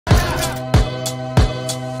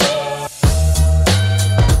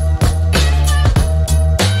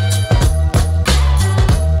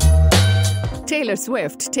Taylor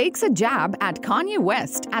Swift takes a jab at Kanye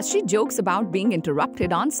West as she jokes about being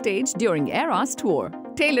interrupted on stage during Eras tour.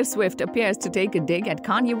 Taylor Swift appears to take a dig at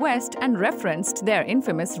Kanye West and referenced their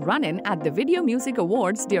infamous run-in at the Video Music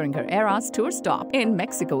Awards during her Eras tour stop in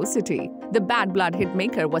Mexico City. The Bad Blood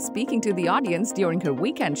hitmaker was speaking to the audience during her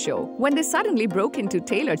weekend show when they suddenly broke into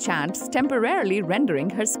Taylor chants, temporarily rendering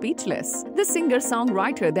her speechless. The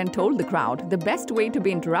singer-songwriter then told the crowd, "The best way to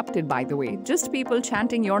be interrupted, by the way, just people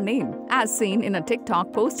chanting your name," as seen in a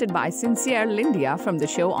TikTok posted by Sincere Lindia from the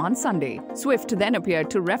show on Sunday. Swift then appeared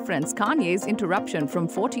to reference Kanye's interruption from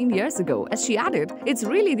 14 years ago, as she added, "It's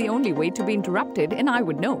really the only way to be interrupted and I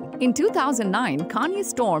would know." In 2009, Kanye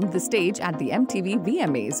stormed the stage at the MTV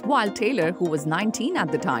VMAs, while Taylor, who was 19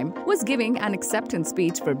 at the time, was giving an acceptance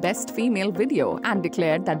speech for Best Female Video and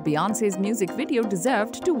declared that Beyoncé's music video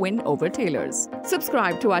deserved to win over Taylor's.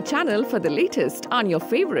 Subscribe to our channel for the latest on your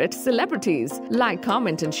favorite celebrities. Like,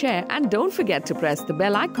 comment and share, and don't forget to press the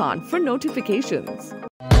bell icon for notifications.